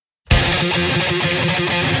Hello,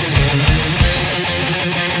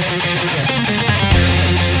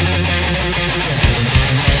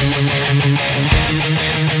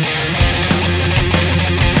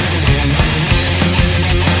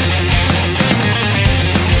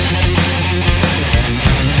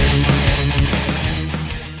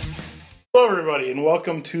 everybody, and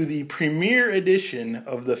welcome to the premiere edition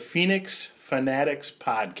of the Phoenix Phanatics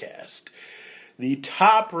podcast, the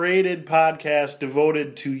top-rated podcast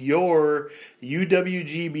devoted to your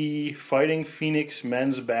UWGB Fighting Phoenix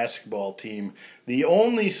men's basketball team, the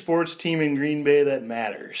only sports team in Green Bay that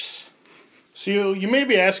matters. So you may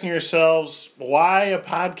be asking yourselves, why a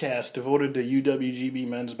podcast devoted to UWGB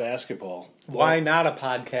men's basketball? Why not a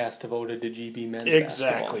podcast devoted to GB men's basketball?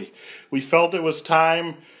 Exactly. We felt it was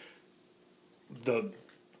time. The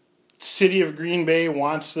city of Green Bay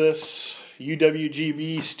wants this.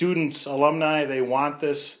 UWGB students, alumni, they want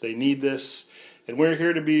this. They need this. And we're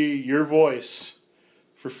here to be your voice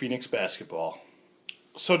for Phoenix basketball.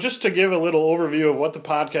 So just to give a little overview of what the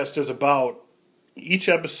podcast is about, each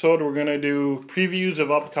episode we're going to do previews of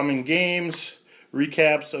upcoming games,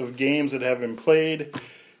 recaps of games that have been played.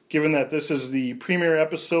 Given that this is the premiere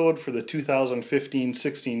episode for the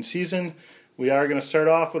 2015-16 season, we are going to start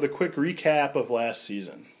off with a quick recap of last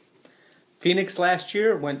season. Phoenix last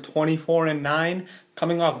year went 24-9,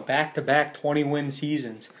 coming off back-to-back 20-win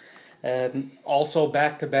seasons. And also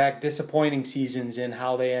back-to-back disappointing seasons in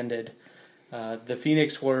how they ended. The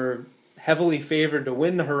Phoenix were heavily favored to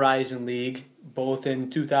win the Horizon League, both in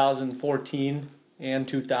 2014 and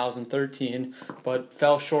 2013, but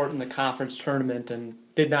fell short in the conference tournament and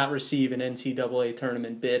did not receive an NCAA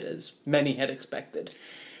tournament bid as many had expected.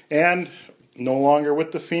 And no longer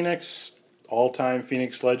with the Phoenix, all-time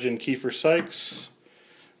Phoenix legend Kiefer Sykes,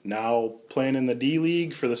 now playing in the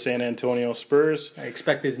D-League for the San Antonio Spurs. I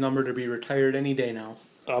expect his number to be retired any day now.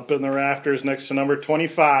 Up in the rafters next to number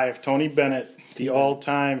 25, Tony Bennett, the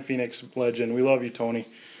all-time Phoenix legend. We love you, Tony.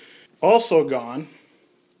 Also gone,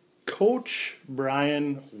 Coach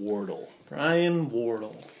Brian Wardle. Brian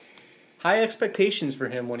Wardle. High expectations for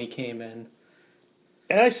him when he came in.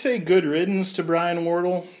 And I say good riddance to Brian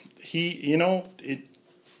Wardle.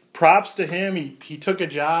 Props to him. He took a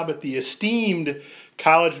job at the esteemed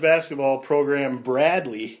college basketball program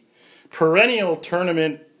Bradley. Perennial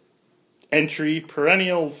tournament entry,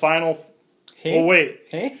 perennial final. Hey? Oh, wait.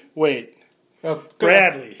 Hey? Wait. Oh,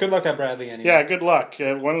 Bradley. Good luck at Bradley anyway. Yeah, good luck.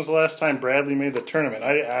 When was the last time Bradley made the tournament?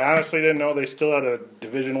 I honestly didn't know they still had a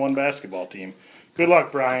Division I basketball team. Good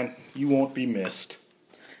luck, Brian. You won't be missed.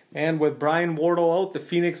 And with Brian Wardle out, the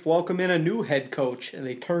Phoenix welcome in a new head coach, and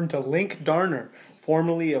they turn to Link Darner,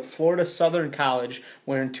 formerly of Florida Southern College,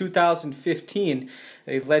 where in 2015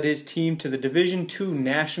 they led his team to the Division II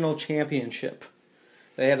National Championship.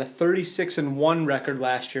 They had a 36-1 record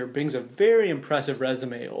last year, brings a very impressive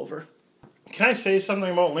resume over. Can I say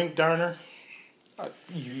something about Link Darner?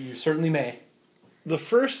 You certainly may. The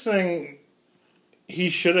first thing he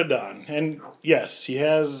should have done, and yes, he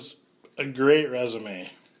has a great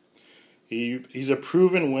resume. He's a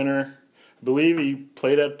proven winner. I believe he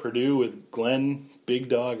played at Purdue with Glenn Big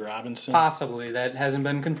Dog Robinson. Possibly. That hasn't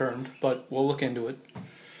been confirmed, but we'll look into it.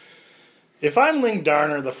 If I'm Link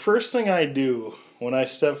Darner, the first thing I do when I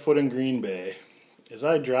step foot in Green Bay is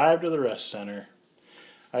I drive to the rest center.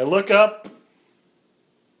 I look up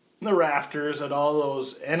the rafters at all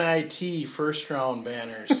those NIT first-round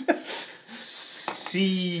banners.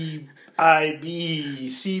 CIB,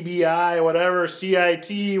 CBI, whatever,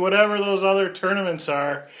 CIT, whatever those other tournaments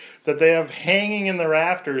are that they have hanging in the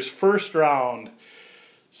rafters, first round.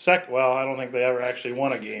 Well, I don't think they ever actually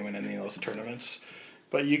won a game in any of those tournaments.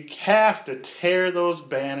 But you have to tear those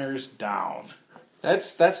banners down.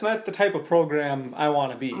 That's not the type of program I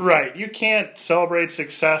want to be. Right. You can't celebrate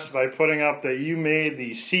success by putting up that you made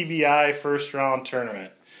the CBI first round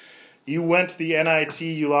tournament. You went to the NIT,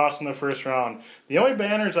 you lost in the first round. The only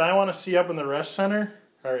banners I want to see up in the rest center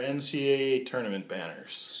are NCAA tournament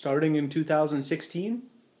banners. Starting in 2016?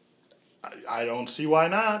 I don't see why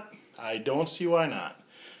not. I don't see why not.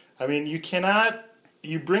 I mean, you cannot.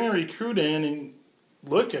 You bring a recruit in and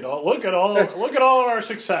look at all of our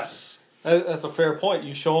success. That's a fair point.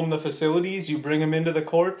 You show him the facilities, you bring him into the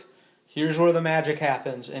court. Here's where the magic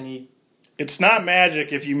happens, and he. It's not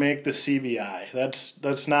magic if you make the CBI.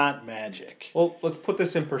 That's not magic. Well, let's put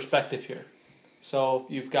this in perspective here. So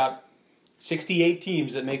you've got 68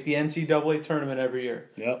 teams that make the NCAA tournament every year.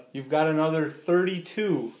 Yep. You've got another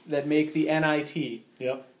 32 that make the NIT.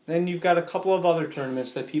 Yep. Then you've got a couple of other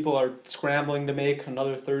tournaments that people are scrambling to make,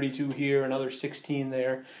 another 32 here, another 16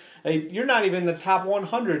 there. You're not even in the top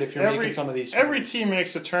 100 if you're making some of these Every tournaments. team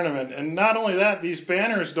makes a tournament, and not only that, these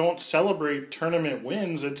banners don't celebrate tournament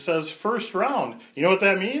wins. It says first round. You know what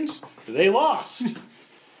that means? They lost.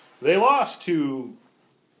 They lost to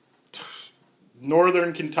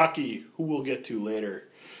Northern Kentucky, who we'll get to later.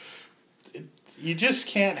 You just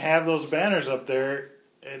can't have those banners up there,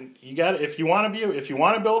 and if you want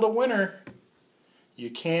to build a winner,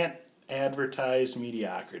 you can't advertise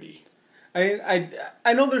mediocrity.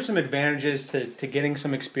 I know there's some advantages to getting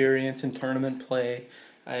some experience in tournament play.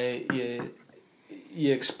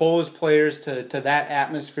 You expose players to that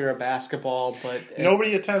atmosphere of basketball, but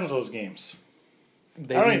nobody attends those games.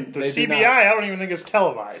 The CBI, I don't even think it's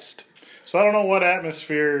televised, so I don't know what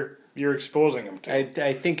atmosphere you're exposing them to.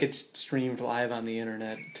 I think it's streamed live on the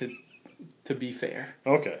internet. To be fair.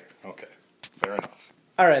 Okay, fair enough.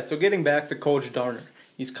 All right, so getting back to Coach Darner.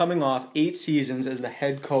 He's coming off 8 seasons as the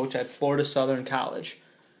head coach at Florida Southern College.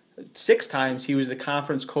 6 times he was the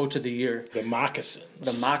conference coach of the year. The Moccasins.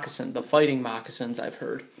 The Fighting Moccasins, I've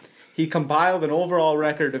heard. He compiled an overall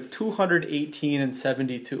record of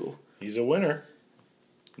 218-72. He's a winner.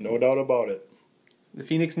 No doubt about it. The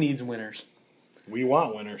Phoenix needs winners. We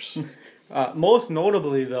want winners. Most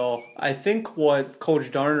notably, though, I think what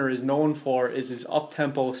Coach Darner is known for is his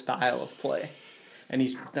up-tempo style of play. And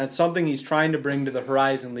that's something he's trying to bring to the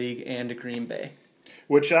Horizon League and to Green Bay.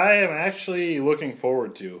 Which I am actually looking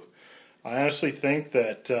forward to. I honestly think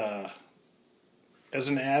that as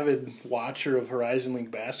an avid watcher of Horizon League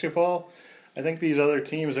basketball, I think these other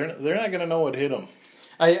teams, they're not going to know what hit them.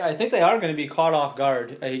 I think they are going to be caught off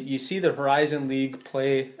guard. You see the Horizon League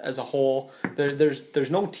play as a whole. There's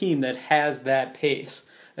no team that has that pace.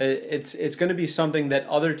 It's going to be something that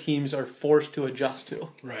other teams are forced to adjust to.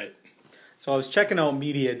 Right. So I was checking out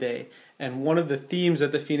Media Day, and one of the themes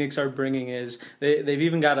that the Phoenix are bringing is they've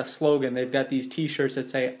even got a slogan. They've got these T-shirts that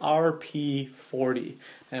say RP40,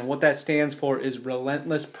 and what that stands for is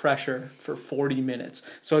relentless pressure for 40 minutes.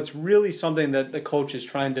 So it's really something that the coach is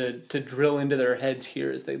trying to drill into their heads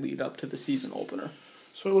here as they lead up to the season opener.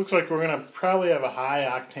 So it looks like we're going to probably have a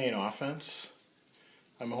high-octane offense.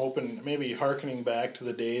 I'm hoping, maybe hearkening back to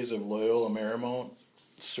the days of Loyola Marymount,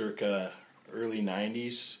 circa early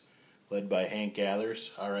 90s. Led by Hank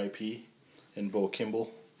Gathers, R.I.P., and Bo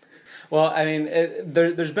Kimball. Well, I mean,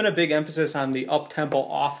 there's been a big emphasis on the up-tempo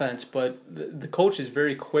offense, but the coach is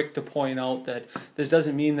very quick to point out that this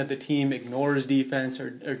doesn't mean that the team ignores defense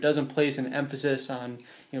or doesn't place an emphasis on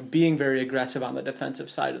being very aggressive on the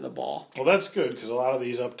defensive side of the ball. Well, that's good because a lot of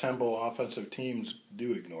these up-tempo offensive teams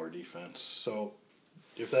do ignore defense. So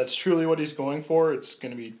if that's truly what he's going for, it's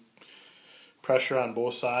going to be pressure on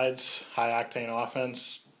both sides, high-octane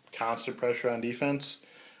offense, constant pressure on defense,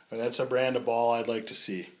 and that's a brand of ball I'd like to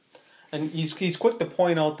see. And he's quick to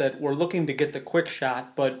point out that we're looking to get the quick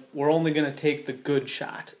shot, but we're only going to take the good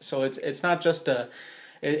shot. So it's not just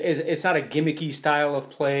it's not a gimmicky style of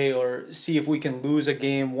play or see if we can lose a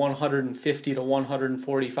game 150 to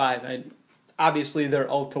 145. And obviously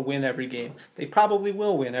they're out to win every game. They probably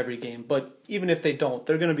will win every game, but even if they don't,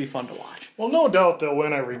 they're going to be fun to watch. Well, no doubt they'll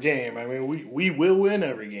win every game. I mean, we will win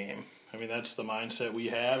every game. I mean, that's the mindset we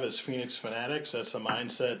have as Phoenix Phanatics. That's the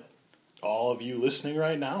mindset all of you listening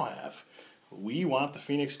right now have. We want the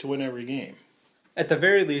Phoenix to win every game. At the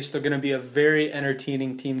very least, they're going to be a very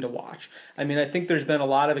entertaining team to watch. I mean, I think there's been a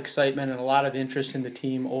lot of excitement and a lot of interest in the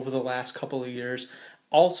team over the last couple of years.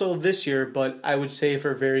 Also this year, but I would say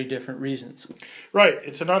for very different reasons. Right.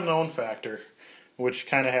 It's an unknown factor, which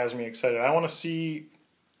kind of has me excited. I want to see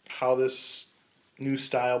how this new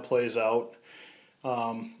style plays out.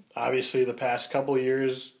 Obviously, the past couple of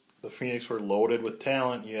years, the Phoenix were loaded with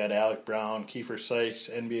talent. You had Alec Brown, Kiefer Sykes,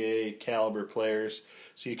 NBA caliber players.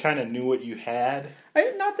 So you kind of knew what you had.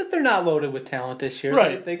 Not that they're not loaded with talent this year.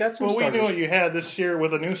 Right. They got some starters. We knew what you had this year.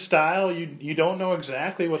 With a new style, you don't know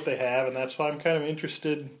exactly what they have, and that's why I'm kind of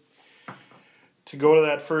interested to go to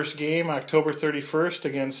that first game, October 31st,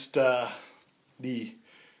 against the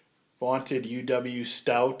vaunted UW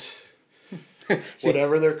Stout.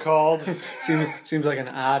 Whatever they're called. Seems like an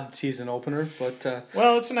odd season opener, but...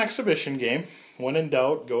 well, it's an exhibition game. When in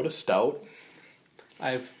doubt, go to Stout.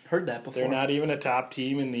 I've heard that before. They're not even a top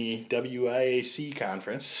team in the WIAC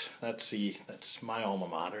conference. That's my alma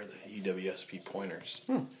mater, the UWSP Pointers.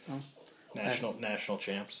 National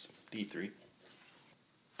champs, D3.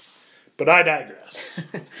 But I digress.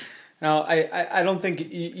 Now, I don't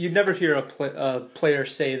think you'd never hear a player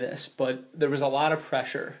say this, but there was a lot of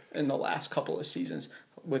pressure in the last couple of seasons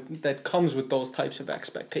that comes with those types of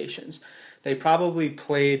expectations. They probably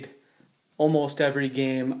played almost every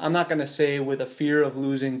game. I'm not going to say with a fear of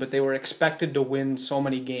losing, but they were expected to win so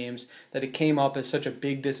many games that it came up as such a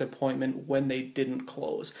big disappointment when they didn't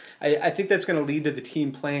close. I think that's going to lead to the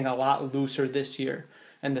team playing a lot looser this year.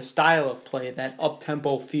 And the style of play, that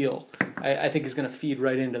up-tempo feel, I think is going to feed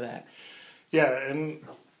right into that. Yeah, and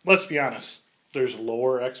let's be honest, there's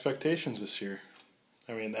lower expectations this year.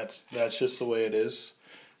 I mean, that's just the way it is.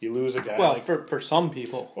 You lose a guy. Well, for some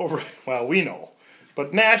people. Oh, right. Well, we know.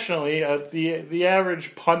 But nationally, the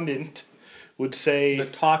average pundit would say... The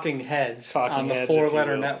talking heads on the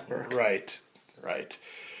four-letter network. Right.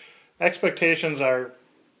 Expectations are,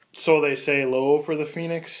 so they say, low for the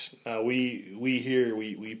Phoenix.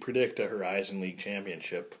 We predict a Horizon League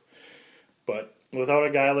championship. But without a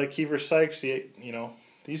guy like Kiefer Sykes,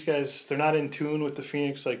 these guys, they're not in tune with the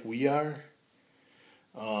Phoenix like we are.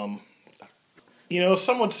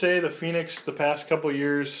 Some would say the Phoenix, the past couple of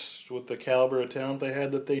years, with the caliber of talent they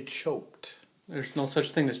had, that they choked. There's no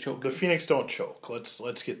such thing as choking. The Phoenix don't choke.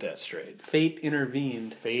 Let's get that straight. Fate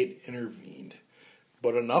intervened.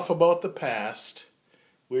 But enough about the past.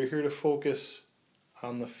 We're here to focus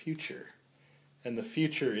on the future. And the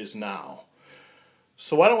future is now.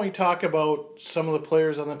 So why don't we talk about some of the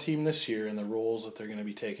players on the team this year and the roles that they're going to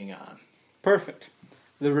be taking on? Perfect.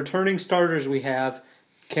 The returning starters we have,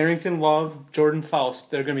 Carrington Love, Jordan Faust.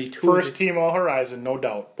 They're going to be two. First team All-Horizon, no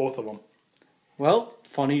doubt. Both of them. Well,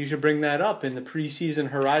 funny you should bring that up. In the preseason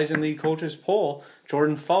Horizon League coaches poll,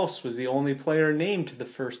 Jordan Faust was the only player named to the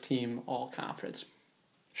first team All-Conference.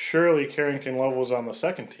 Surely Carrington Love was on the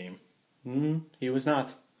second team. He was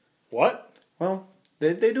not. What? Well,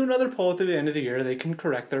 they do another poll at the end of the year. They can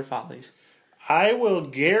correct their follies. I will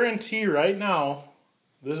guarantee right now,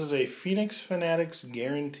 this is a Phoenix Phanatics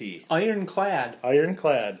guarantee. Ironclad.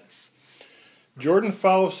 Jordan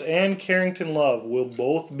Faust and Carrington Love will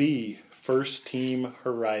both be first team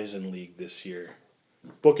Horizon League this year.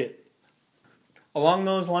 Book it. Along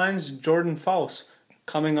those lines, Jordan Faust,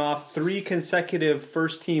 coming off 3 consecutive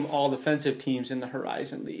first team all-defensive teams in the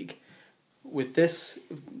Horizon League. With this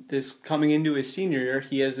coming into his senior year,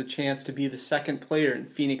 he has the chance to be the second player in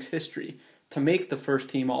Phoenix history to make the first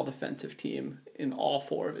team all-defensive team in all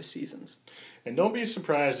 4 of his seasons. And don't be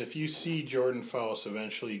surprised if you see Jordan Faust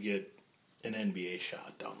eventually get an NBA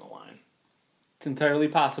shot down the line. It's entirely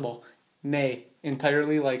possible. Nay,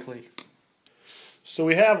 entirely likely. So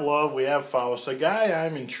we have Love, we have Faust. A guy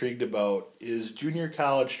I'm intrigued about is junior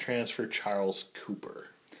college transfer Charles Cooper.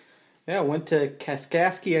 Yeah, went to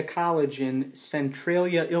Kaskaskia College in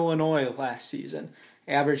Centralia, Illinois last season.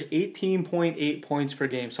 Averaged 18.8 points per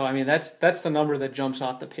game. So, I mean, that's the number that jumps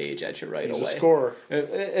off the page at you right away. He's a scorer.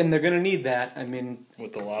 And they're going to need that. I mean,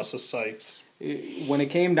 with the loss of Sykes. When it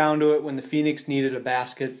came down to it, when the Phoenix needed a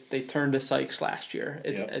basket, they turned to Sykes last year.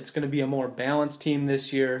 It's going to be a more balanced team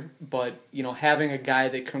this year, but, having a guy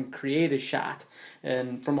that can create a shot,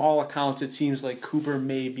 and from all accounts, it seems like Cooper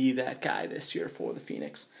may be that guy this year for the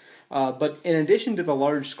Phoenix. But in addition to the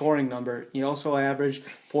large scoring number, he also averaged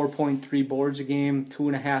 4.3 boards a game,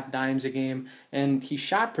 2.5 dimes a game, and he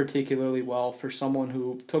shot particularly well for someone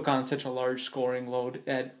who took on such a large scoring load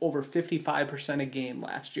at over 55% a game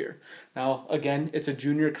last year. Now, again, it's a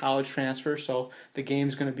junior college transfer, so the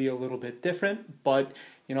game's going to be a little bit different, but,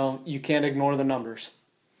 you can't ignore the numbers.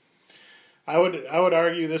 I would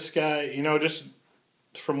argue this guy, just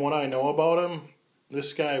from what I know about him,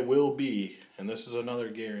 this guy will be, and this is another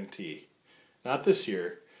guarantee, not this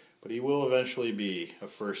year, but he will eventually be a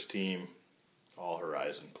first-team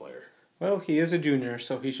All-Horizon player. Well, he is a junior,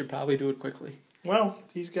 so he should probably do it quickly. Well,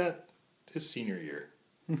 he's got his senior year.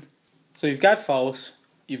 So you've got Faust,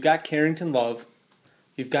 you've got Carrington Love,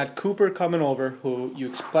 you've got Cooper coming over, who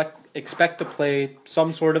you expect to play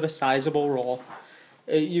some sort of a sizable role.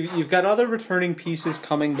 You've got other returning pieces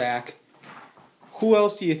coming back. Who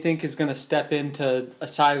else do you think is going to step into a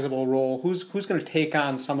sizable role? Who's going to take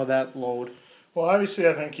on some of that load? Well, obviously,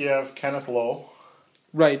 I think you have Kenneth Lowe.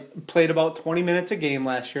 Right. Played about 20 minutes a game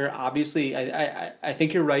last year. Obviously, I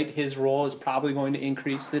think you're right. His role is probably going to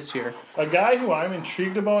increase this year. A guy who I'm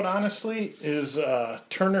intrigued about, honestly, is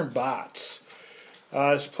Turner Botts.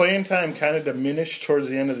 His playing time kind of diminished towards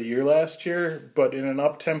the end of the year last year, but in an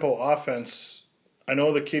up-tempo offense, I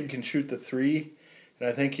know the kid can shoot the 3, and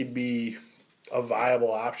I think he'd be a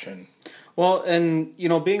viable option. Well, and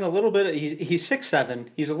being a little bit, he's 6'7".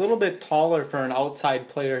 He's a little bit taller for an outside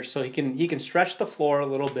player, so he can stretch the floor a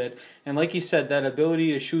little bit. And like you said, that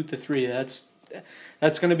ability to shoot the 3, that's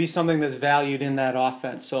going to be something that's valued in that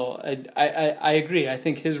offense. So I agree. I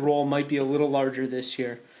think his role might be a little larger this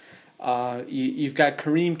year. You've got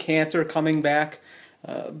Kareem Cantor coming back,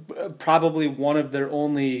 probably one of their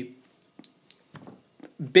only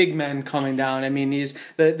big men coming down. I mean,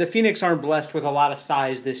 the Phoenix aren't blessed with a lot of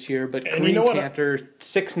size this year, but And Green you know what? Cantor,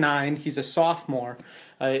 6'9", he's a sophomore.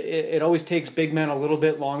 It always takes big men a little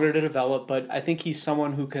bit longer to develop, but I think he's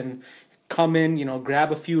someone who can come in,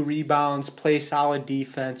 grab a few rebounds, play solid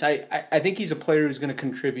defense. I think he's a player who's going to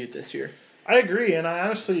contribute this year. I agree, and I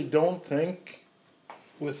honestly don't think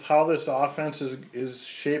with how this offense is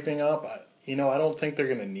shaping up, I don't think they're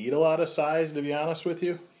going to need a lot of size, to be honest with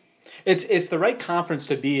you. It's the right conference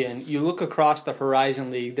to be in. You look across the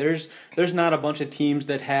Horizon League. There's not a bunch of teams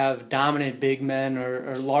that have dominant big men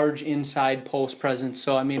or large inside post presence.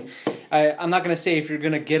 So I mean, I'm not going to say if you're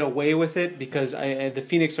going to get away with it because the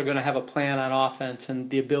Phoenix are going to have a plan on offense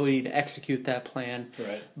and the ability to execute that plan.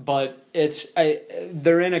 Right. But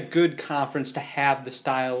they're in a good conference to have the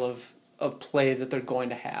style of play that they're going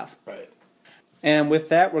to have. Right. And with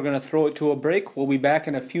that, we're going to throw it to a break. We'll be back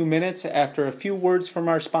in a few minutes after a few words from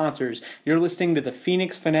our sponsors. You're listening to the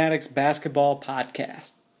Phoenix Phanatics Basketball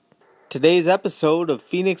Podcast. Today's episode of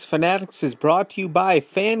Phoenix Phanatics is brought to you by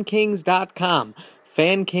FanKings.com.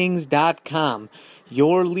 FanKings.com,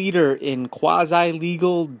 your leader in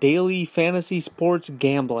quasi-legal daily fantasy sports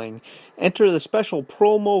gambling. Enter the special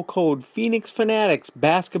promo code Phoenix Fanatics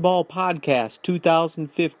Basketball Podcast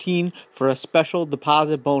 2015 for a special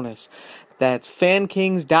deposit bonus. That's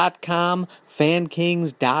FanKings.com,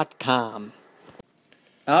 FanKings.com.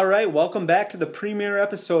 All right, welcome back to the premiere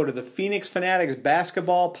episode of the Phoenix Fanatics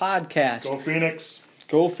Basketball Podcast. Go Phoenix.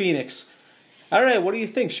 Go Phoenix. All right, what do you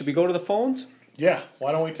think? Should we go to the phones? Yeah,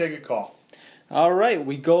 why don't we take a call? All right,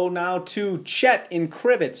 we go now to Chet in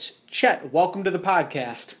Crivets. Chet, welcome to the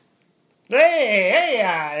podcast. Hey,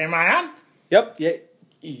 am I on? Yep, yeah,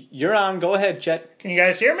 you're on. Go ahead, Chet. Can you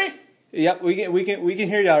guys hear me? Yep, we can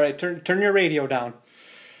hear you all right. Turn your radio down.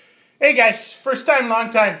 Hey guys, first time, long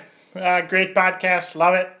time. Great podcast,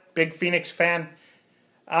 love it. Big Phoenix fan.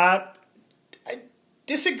 I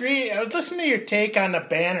disagree. I was listening to your take on the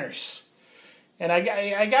banners, and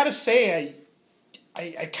I gotta say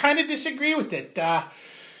I kind of disagree with it.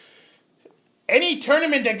 Any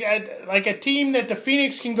tournament, like a team that the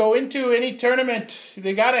Phoenix can go into, any tournament,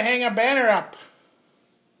 they gotta hang a banner up.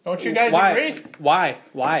 Don't you guys agree?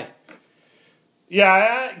 Why?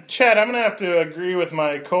 Yeah, Chad, I'm going to have to agree with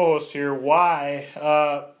my co-host here. Why?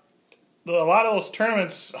 A lot of those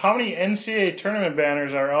tournaments, how many NCAA tournament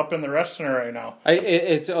banners are up in the restaurant right now?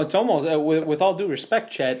 It's almost, with all due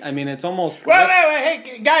respect, Chet, I mean, it's almost... Wait,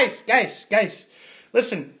 hey, guys.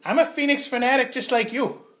 Listen, I'm a Phoenix fanatic just like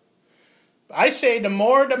you. I say the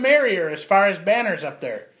more the merrier as far as banners up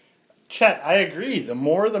there. Chet, I agree. The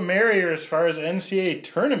more the merrier as far as NCAA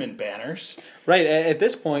tournament banners. Right, at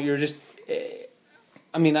this point, you're just...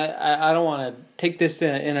 I mean, I don't want to take this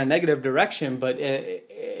in a negative direction, but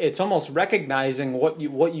it's almost recognizing what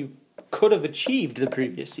you could have achieved the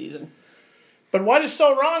previous season. But what is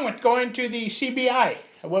so wrong with going to the CBI?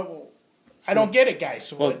 I don't get it,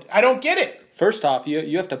 guys. I don't get it. First off,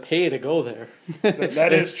 you have to pay to go there.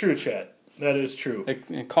 That is true, Chet. That is true.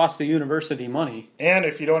 It costs the university money. And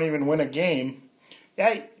if you don't even win a game,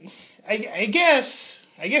 I guess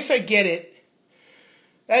I get it.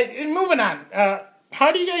 Moving on.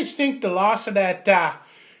 How do you guys think the loss of that, that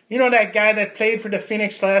guy that played for the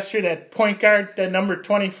Phoenix last year, that point guard, that number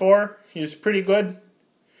 24, he was pretty good.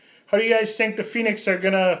 How do you guys think the Phoenix are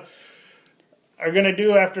gonna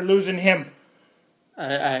do after losing him?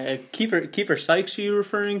 Kiefer Sykes, are you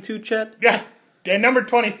referring to, Chet? Yeah, that number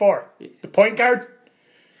 24, the point guard.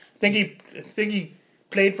 I think he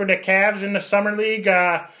played for the Cavs in the summer league.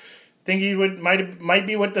 Think he might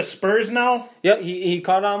be with the Spurs now? Yeah, he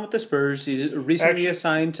caught on with the Spurs. He's recently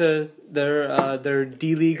assigned to their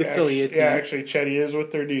D-League affiliate team. Yeah, actually, Chetty is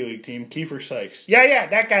with their D-League team, Kiefer Sykes. Yeah,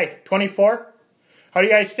 that guy, 24. How do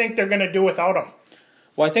you guys think they're going to do without him?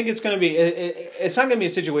 Well, I think it's going to be... It's not going to be a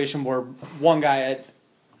situation where one guy...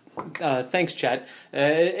 thanks, Chet.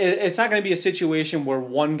 It's not going to be a situation where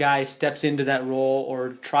one guy steps into that role or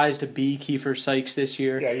tries to be Kiefer Sykes this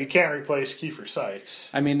year. Yeah, you can't replace Kiefer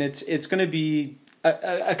Sykes. I mean, it's going to be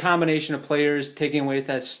a combination of players taking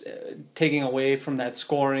away from that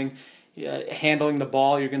scoring, handling the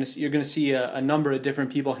ball. You're going to see a number of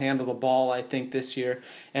different people handle the ball, I think, this year.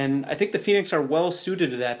 And I think the Phoenix are well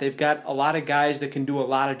suited to that. They've got a lot of guys that can do a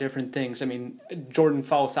lot of different things. I mean, Jordan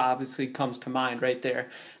Faust obviously comes to mind right there.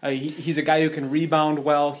 He's a guy who can rebound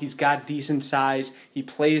well. He's got decent size. He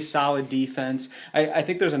plays solid defense. I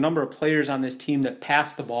think there's a number of players on this team that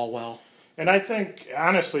pass the ball well. And I think,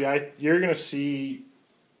 honestly, you're going to see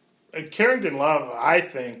Carrington Love, I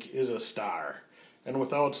think, is a star. And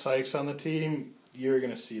without Sykes on the team, you're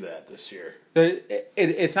going to see that this year.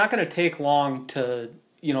 It's not going to take long to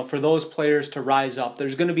for those players to rise up.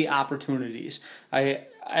 There's going to be opportunities. I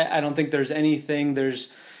don't think there's anything. There's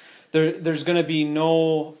going to be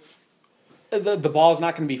no. The ball is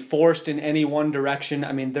not going to be forced in any one direction.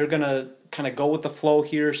 I mean, they're going to kind of go with the flow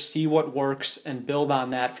here, see what works, and build on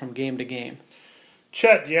that from game to game.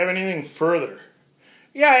 Chet, do you have anything further?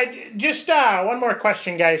 Yeah, just one more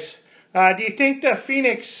question, guys. Do you think the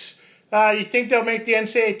Phoenix? Do you think they'll make the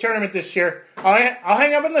NCAA tournament this year? I'll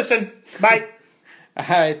hang up and listen. Bye. All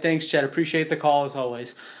right, thanks, Chet. Appreciate the call as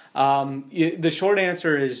always. The short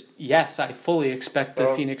answer is yes. I fully expect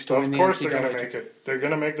the Phoenix to win the NCAA. Of course, they're going to make it. They're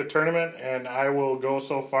going to make the tournament, and I will go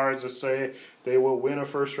so far as to say they will win a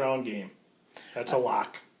first-round game. That's a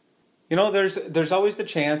lock. There's always the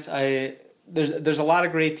chance. There's a lot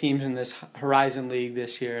of great teams in this Horizon League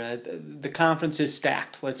this year. The conference is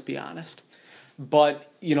stacked. Let's be honest.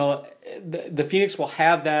 But the Phoenix will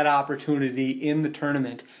have that opportunity in the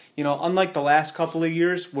tournament. Unlike the last couple of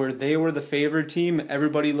years where they were the favored team,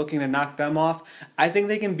 everybody looking to knock them off, I think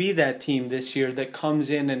they can be that team this year that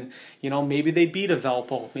comes in and, maybe they beat a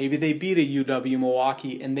Valpo, maybe they beat a UW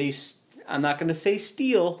Milwaukee, and I'm not going to say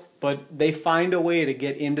steal, but they find a way to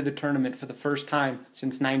get into the tournament for the first time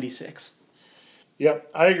since '96.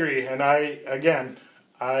 Yep, I agree. And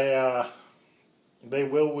they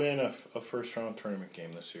will win a first-round tournament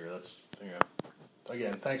game this year.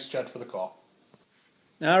 Again, thanks, Chet, for the call.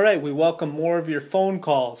 All right, we welcome more of your phone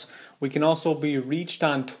calls. We can also be reached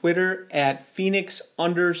on Twitter at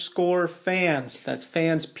Phoenix_fans. That's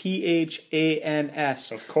fans,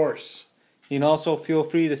 PHANS. Of course. You can also feel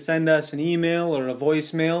free to send us an email or a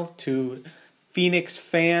voicemail to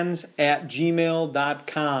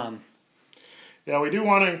phoenixfans@gmail.com. Yeah, we do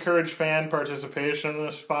want to encourage fan participation in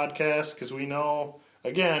this podcast because we know,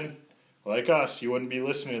 again, like us, you wouldn't be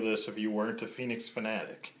listening to this if you weren't a Phoenix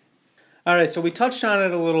fanatic. All right, so we touched on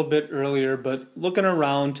it a little bit earlier, but looking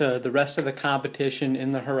around to the rest of the competition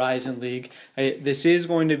in the Horizon League, this is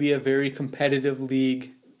going to be a very competitive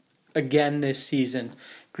league again this season.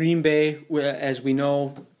 Green Bay, as we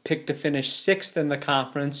know, picked to finish 6th in the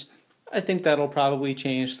conference. I think that'll probably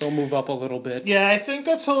change. They'll move up a little bit. Yeah, I think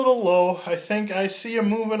that's a little low. I think I see them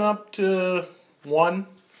moving up to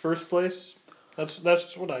first place. That's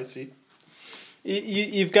what I see.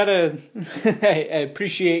 You've got to. I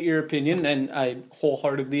appreciate your opinion, and I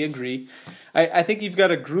wholeheartedly agree. I think you've got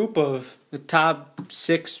a group of the top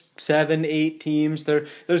 6, 7, 8 teams. They're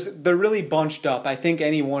really bunched up. I think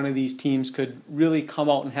any one of these teams could really come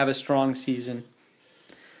out and have a strong season.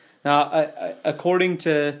 Now, according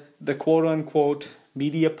to the quote-unquote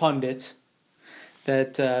media pundits,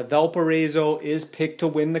 that Valparaiso is picked to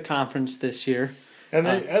win the conference this year. And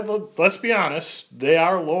let's be honest, they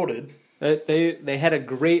are loaded. They had a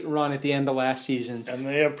great run at the end of last season. And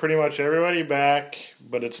they have pretty much everybody back,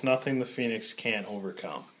 but it's nothing the Phoenix can't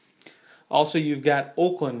overcome. Also, you've got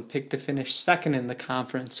Oakland picked to finish 2nd in the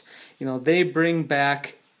conference. They bring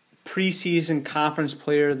back preseason conference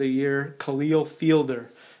player of the year, Khalil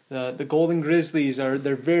Fielder. The Golden Grizzlies they're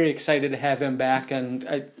very excited to have him back, and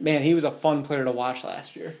he was a fun player to watch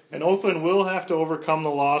last year. And Oakland will have to overcome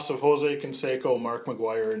the loss of Jose Canseco, Mark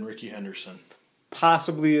McGuire, and Ricky Henderson.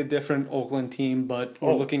 Possibly a different Oakland team, but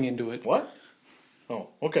we're looking into it. What? Oh,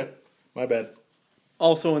 okay. My bad.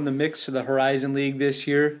 Also in the mix for the Horizon League this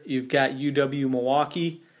year, you've got UW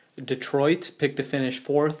Milwaukee, Detroit picked to finish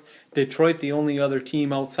 4th. Detroit, the only other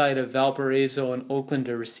team outside of Valparaiso and Oakland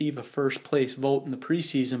to receive a first-place vote in the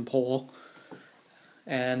preseason poll.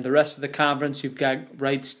 And the rest of the conference, you've got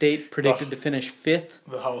Wright State predicted to finish 5th.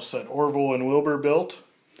 The house that Orville and Wilbur built.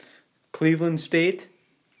 Cleveland State,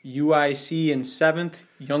 UIC in 7th,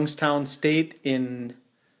 Youngstown State in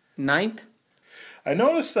 9th. I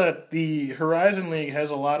noticed that the Horizon League has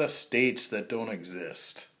a lot of states that don't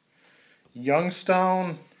exist.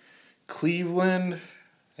 Youngstown, Cleveland,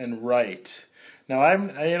 and Wright. Now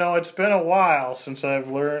it's been a while since I've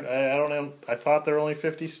learned. I don't know. I thought there were only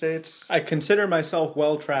 50 states. I consider myself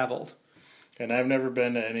well traveled, and I've never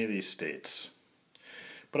been to any of these states.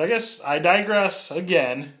 But I guess I digress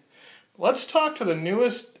again. Let's talk to the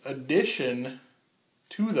newest addition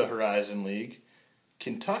to the Horizon League,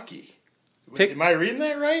 Kentucky. Am I reading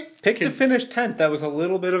that right? Picked to finish 10th. That was a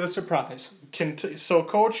little bit of a surprise. So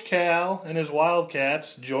Coach Cal and his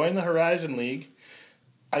Wildcats joined the Horizon League.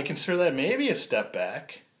 I consider that maybe a step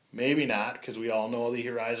back. Maybe not, because we all know the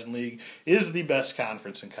Horizon League is the best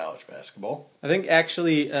conference in college basketball. I think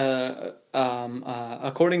actually,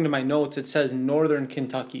 according to my notes, it says Northern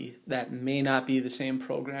Kentucky. That may not be the same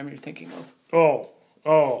program you're thinking of. Oh,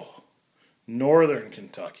 Northern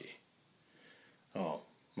Kentucky. Oh,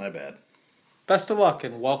 my bad. Best of luck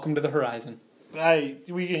and welcome to the Horizon.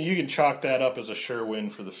 You can chalk that up as a sure win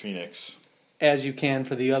for the Phoenix. As you can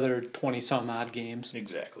for the other 20-some-odd games.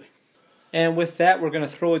 Exactly. And with that, we're going to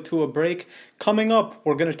throw it to a break. Coming up,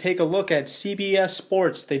 we're going to take a look at CBS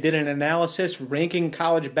Sports. They did an analysis ranking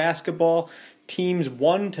college basketball teams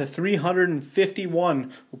 1 to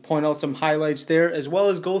 351. We'll point out some highlights there, as well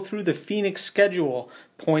as go through the Phoenix schedule,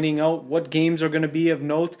 pointing out what games are going to be of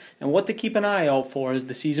note and what to keep an eye out for as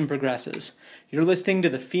the season progresses. You're listening to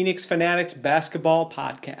the Phoenix Phanatics Basketball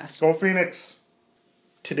Podcast. Go Phoenix!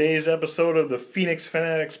 Today's episode of the Phoenix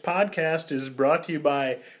Phanatics Podcast is brought to you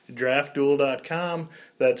by DraftDuel.com.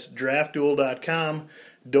 That's DraftDuel.com.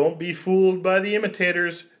 Don't be fooled by the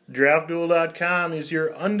imitators. DraftDuel.com is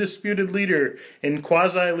your undisputed leader in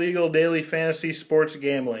quasi-legal daily fantasy sports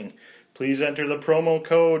gambling. Please enter the promo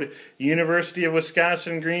code University of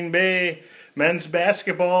Wisconsin Green Bay Men's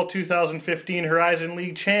Basketball 2015 Horizon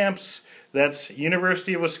League Champs. That's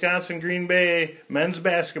University of Wisconsin Green Bay Men's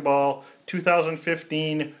Basketball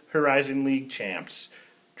 2015 Horizon League Champs.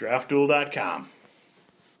 DraftDuel.com.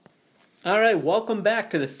 All right, welcome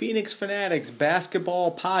back to the Phoenix Phanatics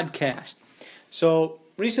Basketball Podcast. So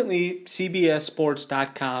recently,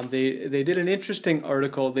 CBSSports.com, they did an interesting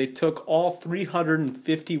article. They took all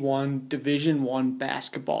 351 Division I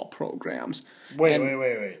basketball programs.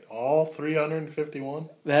 Wait. All 351?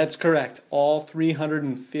 That's correct. All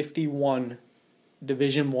 351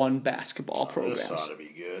 Division I basketball programs. This ought to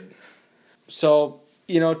be good. So,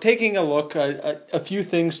 taking a look, a few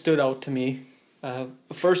things stood out to me.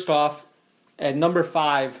 First off, at number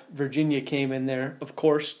 5, Virginia came in there, of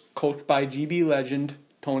course, coached by GB legend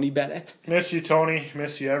Tony Bennett. Miss you, Tony.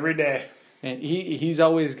 Miss you every day. And he's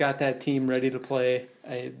always got that team ready to play.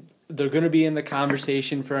 They're going to be in the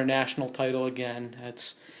conversation for a national title again.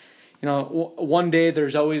 It's, one day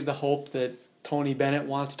there's always the hope that Tony Bennett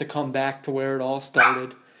wants to come back to where it all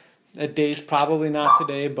started. That day's probably not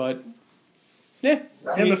today, but yeah.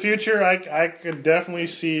 In the future, I could definitely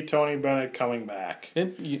see Tony Bennett coming back.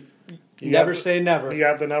 You never say never. You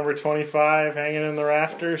got the number 25 hanging in the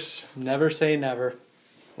rafters. Never say never.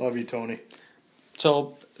 Love you, Tony.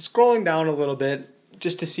 So, scrolling down a little bit,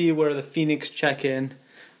 just to see where the Phoenix check in.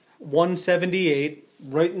 178,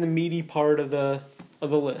 right in the meaty part of the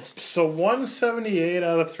list. So 178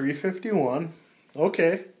 out of 351.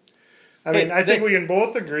 Okay. I think we can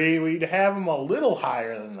both agree we'd have them a little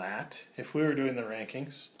higher than that if we were doing the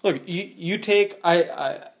rankings. Look, you take,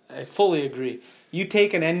 I fully agree. You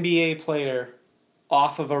take an NBA player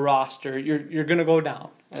off of a roster, you're going to go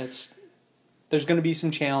down. There's going to be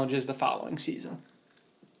some challenges the following season.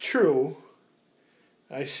 True.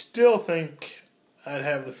 I still think I'd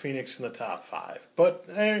have the Phoenix in the top 5. But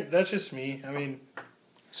that's just me.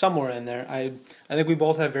 Somewhere in there. I think we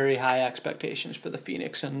both have very high expectations for the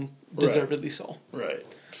Phoenix, and deservedly so. Right.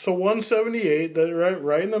 So 178,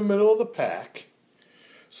 right in the middle of the pack.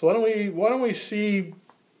 So why don't we see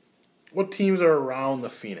what teams are around the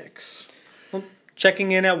Phoenix? Well,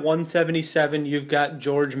 checking in at 177, you've got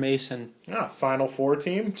George Mason. Final Four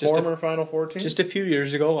team, former Final Four team. Just a few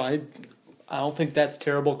years ago. I don't think that's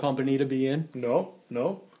terrible company to be in. No.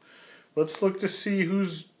 Let's look to see who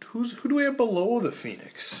do we have below the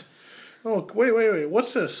Phoenix? Oh, wait.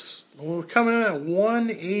 What's this? We're coming in at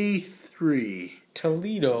 183.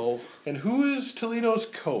 Toledo. And who is Toledo's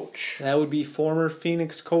coach? That would be former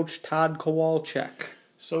Phoenix coach Todd Kowalczyk.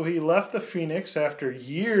 So he left the Phoenix after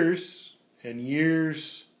years and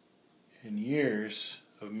years and years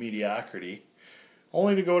of mediocrity,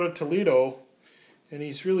 only to go to Toledo, and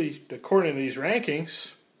he's really, according to these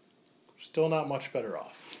rankings, still not much better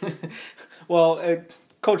off. Well,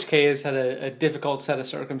 Coach K has had a difficult set of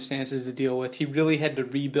circumstances to deal with. He really had to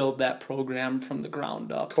rebuild that program from the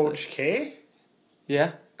ground up. Coach K?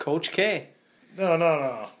 Yeah, Coach K.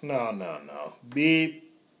 No.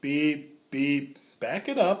 Beep, beep, beep. Back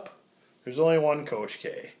it up. There's only one Coach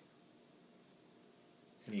K.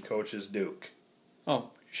 And he coaches Duke.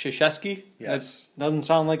 Oh, Krzyzewski? Yes. That doesn't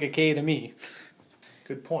sound like a K to me.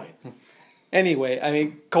 Good point. Anyway,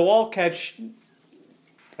 Kowalczyk...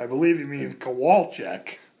 I believe you mean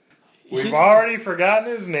Kowalczyk. We've already forgotten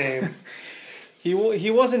his name.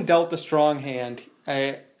 He wasn't dealt a strong hand.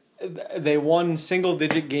 They won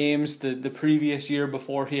single-digit games the previous year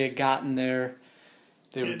before he had gotten there.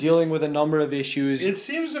 They were dealing with a number of issues. It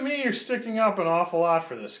seems to me you're sticking up an awful lot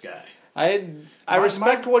for this guy. I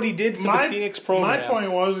respect what he did for the Phoenix program. My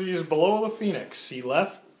point was he's below the Phoenix. He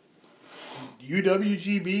left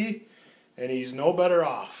UWGB, and he's no better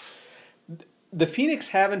off. The Phoenix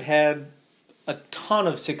haven't had a ton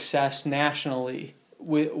of success nationally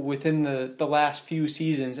within the last few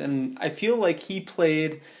seasons, and I feel like he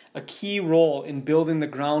played a key role in building the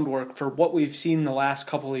groundwork for what we've seen the last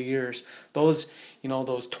couple of years. Those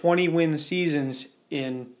 20-win seasons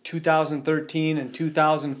in 2013 and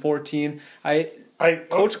 2014.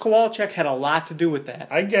 Coach Kowalczyk had a lot to do with that.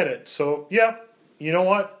 I get it. So, yeah, you know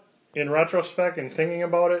what? In retrospect and thinking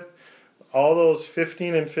about it, all those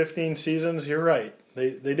 15 and 15 seasons, you're right.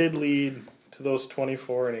 They did lead to those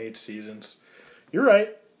 24-8 seasons. You're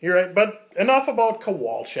right. But enough about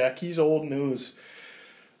Kowalczyk. He's old news.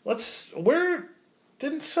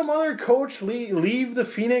 Didn't some other coach leave the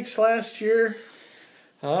Phoenix last year?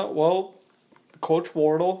 Well, Coach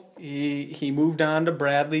Wardle, he moved on to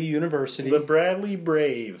Bradley University. The Bradley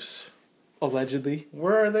Braves. Allegedly.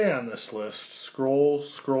 Where are they on this list? Scroll.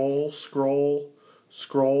 Still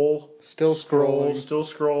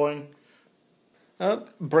scrolling.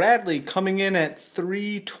 Bradley coming in at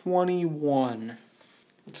 321.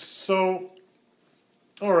 So,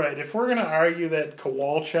 all right, if we're going to argue that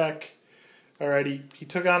Kowalczyk, all right, he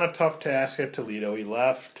took on a tough task at Toledo. He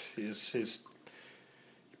left. He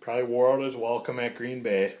probably wore out his welcome at Green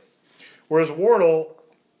Bay. Whereas Wardle,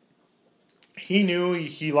 he knew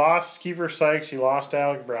he lost Kiefer Sykes, he lost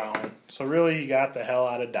Alec Brown. So really he got the hell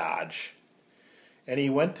out of Dodge. And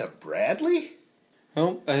he went to Bradley?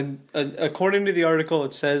 Well, according to the article,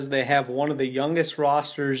 it says they have one of the youngest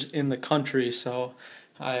rosters in the country. So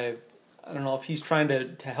I don't know if he's trying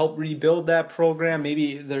to help rebuild that program.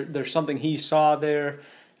 Maybe there's something he saw there.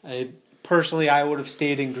 Personally, I would have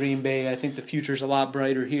stayed in Green Bay. I think the future's a lot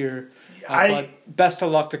brighter here. But best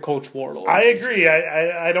of luck to Coach Wardle. I agree.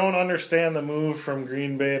 I don't understand the move from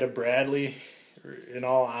Green Bay to Bradley, in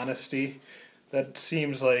all honesty. That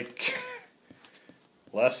seems like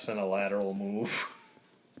less than a lateral move.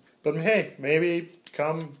 But hey, maybe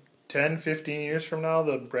come 10, 15 years from now,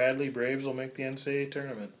 the Bradley Braves will make the NCAA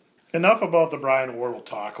tournament. Enough about the Brian Wardle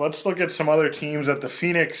talk. Let's look at some other teams that the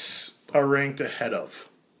Phoenix are ranked ahead of.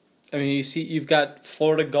 I mean, you've got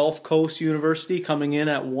Florida Gulf Coast University coming in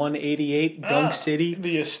at 188, Dunk City.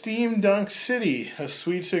 The esteemed Dunk City, a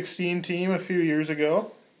Sweet 16 team a few years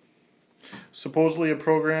ago. Supposedly a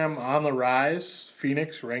program on the rise.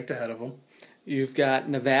 Phoenix ranked ahead of them. You've got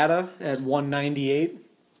Nevada at 198.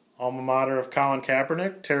 Alma mater of Colin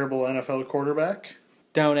Kaepernick, terrible NFL quarterback.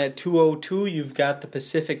 Down at 202, you've got the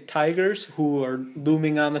Pacific Tigers, who are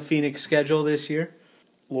looming on the Phoenix schedule this year.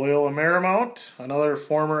 Loyola Marymount, another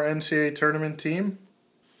former NCAA tournament team.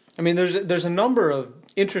 I mean, there's a number of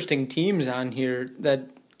interesting teams on here that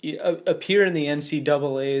appear in the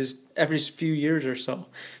NCAAs every few years or so.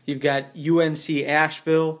 You've got UNC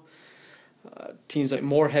Asheville, teams like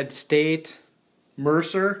Morehead State.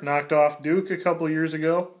 Mercer knocked off Duke a couple years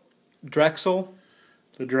ago. Drexel.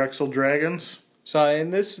 The Drexel Dragons. So in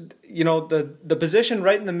this, the position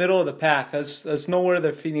right in the middle of the pack, that's nowhere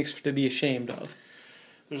that Phoenix to be ashamed of.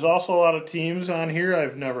 There's also a lot of teams on here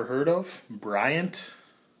I've never heard of. Bryant.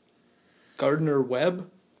 Gardner-Webb.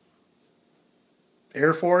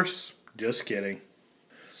 Air Force. Just kidding.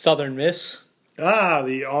 Southern Miss.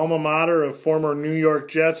 The alma mater of former New York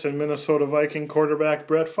Jets and Minnesota Viking quarterback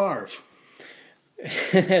Brett Favre.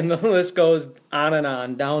 And the list goes on and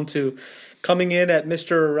on, down to coming in at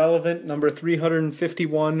Mr. Irrelevant, number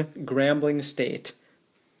 351, Grambling State.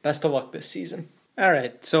 Best of luck this season. All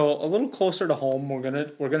right, so a little closer to home, we're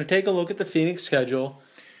gonna take a look at the Phoenix schedule,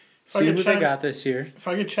 see who they got this year. If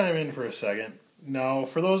I could chime in for a second. Now,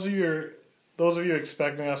 for those of you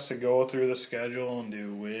expecting us to go through the schedule and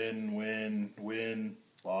do win,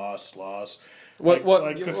 loss.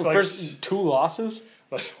 First two losses?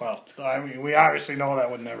 Well, I mean, we obviously know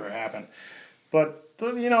that would never happen. But,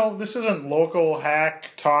 this isn't local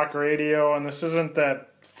hack talk radio, and this isn't that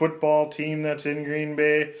football team that's in Green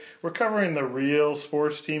Bay. We're covering the real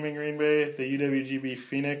sports team in Green Bay, the UWGB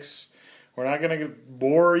Phoenix. We're not going to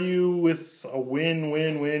bore you with a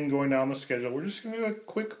win going down the schedule. We're just going to do a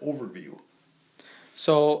quick overview.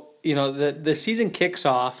 So, the season kicks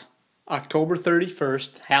off October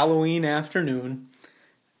 31st, Halloween afternoon.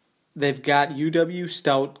 They've got UW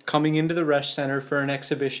Stout coming into the Resch Center for an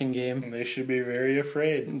exhibition game. And they should be very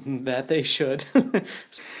afraid. That they should.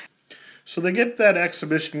 So they get that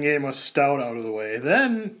exhibition game with Stout out of the way.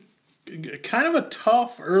 Then, kind of a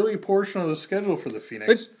tough early portion of the schedule for the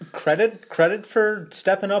Phoenix. Credit for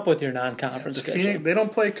stepping up with your non-conference schedule. Phoenix, they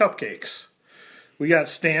don't play cupcakes. We got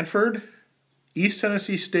Stanford, East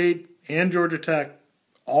Tennessee State, and Georgia Tech,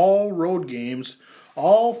 all road games,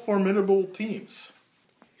 all formidable teams.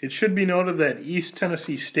 It should be noted that East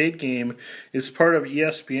Tennessee State game is part of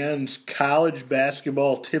ESPN's college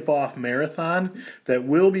basketball tip-off marathon that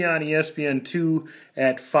will be on ESPN2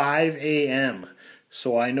 at 5 a.m.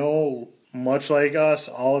 So I know, much like us,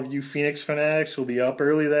 all of you Phoenix Fanatics will be up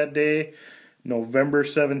early that day, November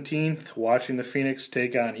 17th, watching the Phoenix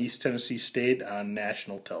take on East Tennessee State on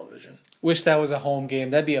national television. Wish that was a home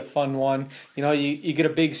game. That'd be a fun one. You know, you get a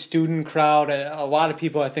big student crowd. A lot of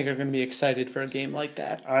people, I think, are going to be excited for a game like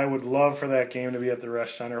that. I would love for that game to be at the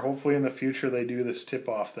Resch Center. Hopefully in the future they do this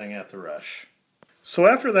tip-off thing at the Resch. So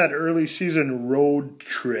after that early season road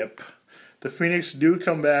trip, the Phoenix do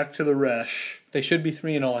come back to the Resch. They should be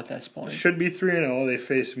 3-0 at this point. Should be 3-0. They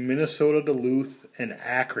face Minnesota, Duluth, and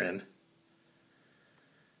Akron.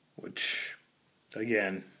 Which,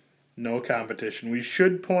 again, no competition. We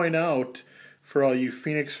should point out for all you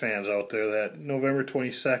Phoenix fans out there that November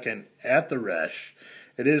 22nd at the Resch,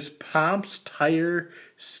 it is Pomp's Tire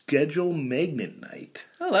Schedule Magnet Night.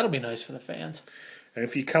 Oh, that'll be nice for the fans. And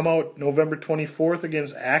if you come out November 24th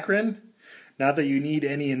against Akron, not that you need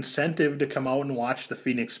any incentive to come out and watch the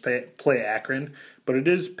Phoenix play Akron, but it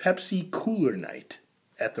is Pepsi Cooler Night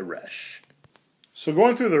at the Resch. So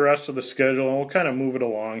going through the rest of the schedule, and we'll kind of move it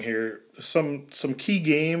along here. Some key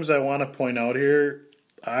games I want to point out here.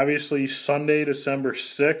 Obviously, Sunday, December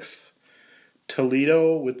 6th,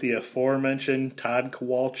 Toledo with the aforementioned Todd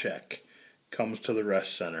Kowalczyk comes to the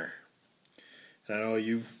Resch Center. And I know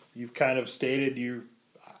you've kind of stated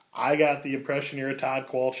I got the impression you're a Todd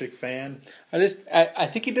Kowalczyk fan. I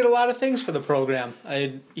think he did a lot of things for the program.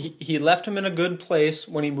 He left him in a good place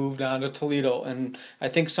when he moved on to Toledo, and I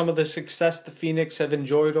think some of the success the Phoenix have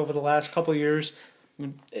enjoyed over the last couple of years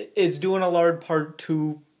is doing a large part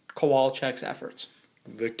to Kowalczyk's efforts.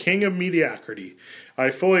 The king of mediocrity.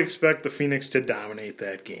 I fully expect the Phoenix to dominate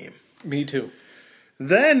that game. Me too.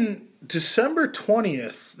 Then, December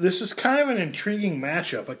 20th, this is kind of an intriguing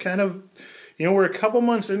matchup. We're a couple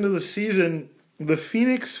months into the season. The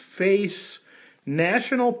Phoenix face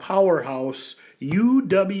national powerhouse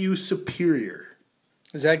UW Superior.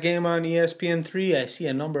 Is that game on ESPN3? I see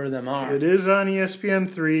a number of them are. It is on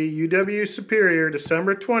ESPN3. UW Superior,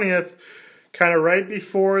 December 20th, kind of right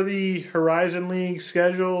before the Horizon League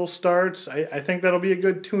schedule starts. I think that'll be a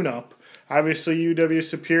good tune-up. Obviously, UW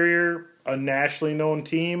Superior, a nationally known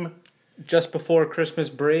team. Just before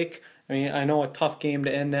Christmas break. I mean, I know a tough game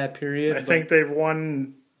to end that period. I think they've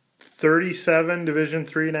won 37 Division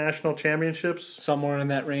III national championships. Somewhere in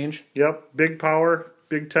that range. Yep, big power,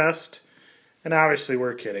 big test. And obviously,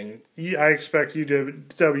 we're kidding. I expect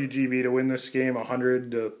WGB to win this game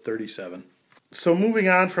 100-37. So moving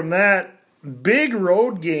on from that, big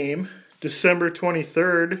road game, December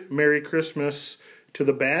 23rd. Merry Christmas to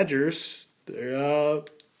the Badgers.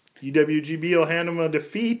 UWGB will hand them a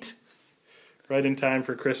defeat right in time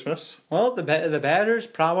for Christmas. Well, the Badgers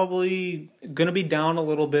probably going to be down a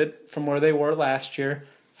little bit from where they were last year.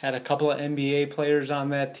 Had a couple of NBA players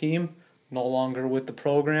on that team, no longer with the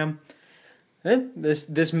program. And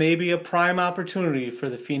this may be a prime opportunity for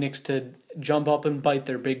the Phoenix to jump up and bite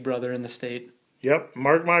their big brother in the state. Yep,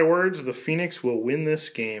 mark my words, the Phoenix will win this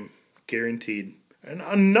game, guaranteed. And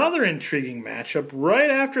another intriguing matchup right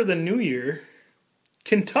after the new year,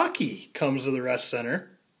 Kentucky comes to the Resch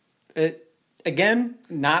Center. Again,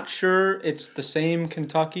 not sure it's the same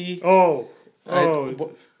Kentucky. We're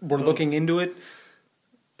looking into it.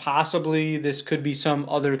 Possibly this could be some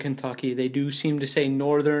other Kentucky. They do seem to say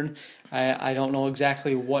Northern. I don't know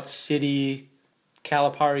exactly what city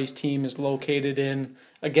Calipari's team is located in.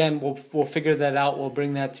 Again, we'll figure that out. We'll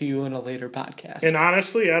bring that to you in a later podcast. And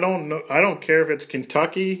honestly, I don't know. I don't care if it's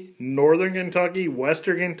Kentucky, Northern Kentucky,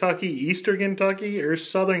 Western Kentucky, Eastern Kentucky, or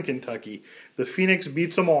Southern Kentucky. The Phoenix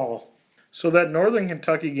beats them all. So that Northern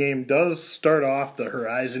Kentucky game does start off the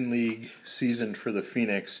Horizon League season for the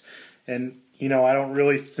Phoenix. And, I don't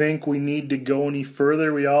really think we need to go any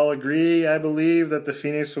further. We all agree, I believe, that the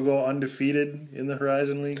Phoenix will go undefeated in the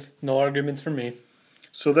Horizon League. No arguments for me.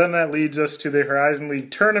 So then that leads us to the Horizon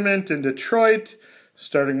League tournament in Detroit,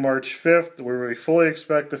 starting March 5th, where we fully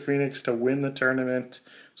expect the Phoenix to win the tournament,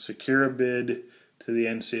 secure a bid to the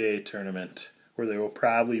NCAA tournament, where they will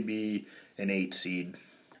probably be an 8 seed.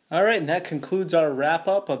 All right, and that concludes our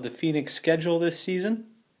wrap-up of the Phoenix schedule this season.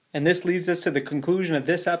 And this leads us to the conclusion of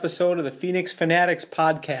this episode of the Phoenix Phanatics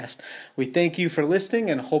podcast. We thank you for listening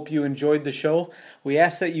and hope you enjoyed the show. We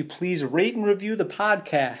ask that you please rate and review the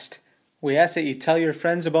podcast. We ask that you tell your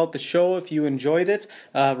friends about the show if you enjoyed it.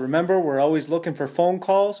 Remember, we're always looking for phone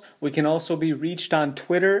calls. We can also be reached on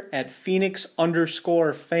Twitter at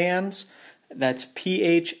Phoenix_fans. That's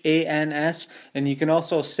PHANS. And you can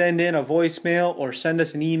also send in a voicemail or send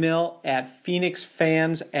us an email at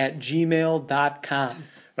phoenixfans@gmail.com.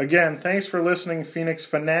 Again, thanks for listening, Phoenix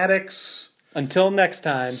Fanatics. Until next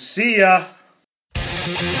time. See ya.